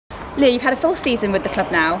Leah, you've had a full season with the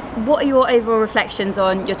club now. What are your overall reflections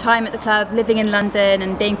on your time at the club, living in London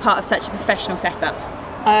and being part of such a professional setup?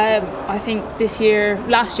 I think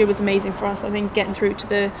last year was amazing for us. I think getting through to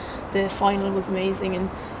the final was amazing, and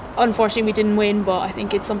unfortunately we didn't win, but I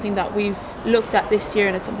think it's something that we've looked at this year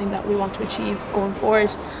and it's something that we want to achieve going forward.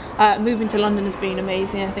 Moving to London has been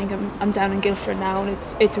amazing. I think I'm down in Guildford now, and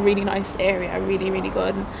it's a really nice area, really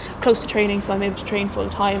good, and close to training, so I'm able to train full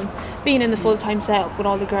time. Being in the full time setup with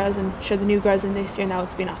all the girls, and the new girls in this year now,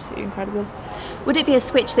 it's been absolutely incredible. Would it be a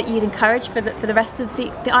switch that you'd encourage for the rest of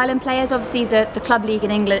the Ireland players? Obviously the club league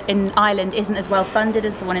in Ireland isn't as well funded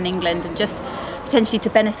as the one in England, and just potentially to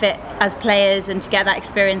benefit as players and to get that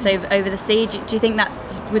experience over the sea. Do you think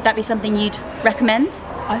would that be something you'd recommend?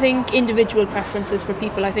 I think individual preferences for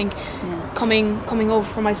people. I think coming over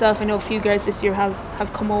for myself, I know a few girls this year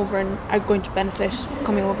have come over and are going to benefit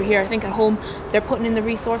coming over here. I think at home they're putting in the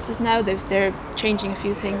resources now, they're changing a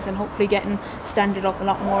few things and hopefully getting standard up a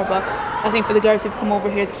lot more. But I think for the girls who've come over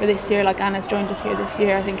here for this year, like Anna's joined us here this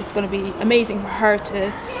year, I think it's going to be amazing for her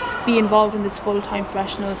to be involved in this full-time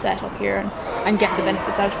professional setup here and get the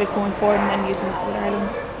benefits out of it going forward, and then using that with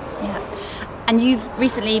Ireland. Yeah. And you've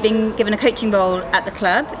recently been given a coaching role at the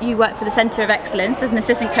club. You work for the Centre of Excellence as an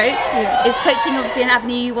assistant coach. Yeah. Is coaching obviously an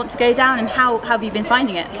avenue you want to go down, and how have you been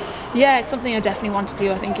finding it? Yeah, it's something I definitely want to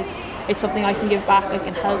do. I think it's something I can give back, I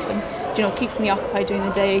can help, and keeps me occupied during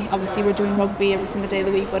the day. Obviously we're doing rugby every single day of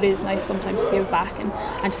the week, but it is nice sometimes to give back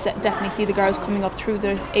and to definitely see the girls coming up through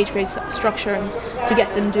the age grade structure and to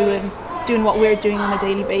get them doing what we're doing on a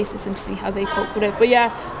daily basis and to see how they cope with it. But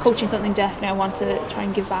yeah, coaching is something definitely I want to try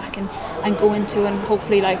and give back and go into, and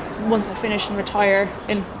hopefully once I finish and retire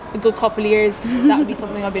in a good couple of years, that would be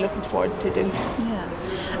something I'll be looking forward to do.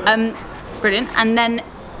 Yeah. Brilliant. And then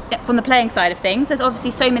from the playing side of things, there's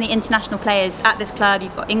obviously so many international players at this club.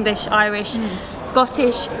 You've got English, Irish,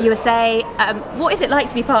 Scottish, USA. What is it like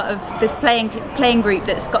to be part of this playing group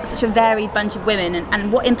that's got such a varied bunch of women,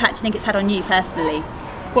 and what impact do you think it's had on you personally?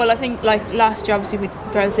 Well, I think last year obviously with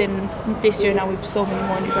girls in, this year now we've so many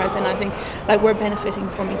more new girls in. I think we're benefiting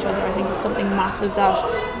from each other. I think it's something massive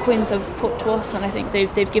that Quins have put to us, and I think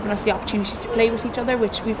they've given us the opportunity to play with each other,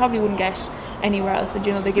 which we probably wouldn't get anywhere else. And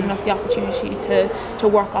they're giving us the opportunity to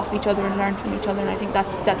work off each other and learn from each other, and I think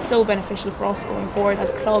that's so beneficial for us going forward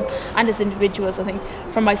as a club and as individuals. I think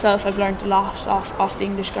for myself, I've learned a lot off the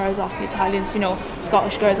English girls, off the Italians,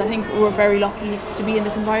 Scottish girls. I think we're very lucky to be in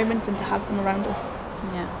this environment and to have them around us.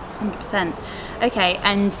 Yeah, 100%. Okay,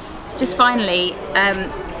 and just finally,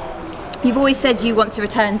 you've always said you want to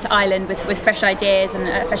return to Ireland with fresh ideas and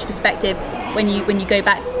a fresh perspective when you go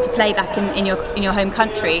back to play back in your home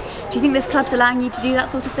country. Do you think this club's allowing you to do that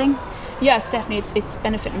sort of thing? Yeah, it's definitely it's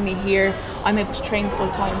benefiting me here. I'm able to train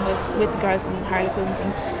full time with the girls in Harlequins,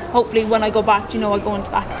 and hopefully when I go back, I go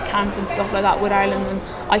back to camp and stuff like that with Ireland, and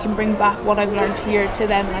I can bring back what I've learned here to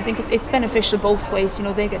them. And I think it's beneficial both ways.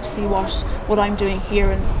 They get to see what I'm doing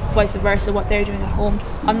here, and vice versa, what they're doing at home.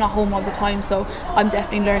 I'm not home all the time, so I'm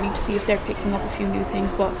definitely learning to see if they're picking up a few new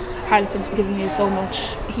things. But Harlequins have given me so much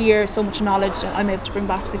here, so much knowledge that I'm able to bring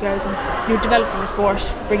back to the girls, and developing the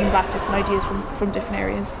sport, bringing back different ideas from different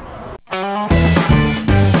areas.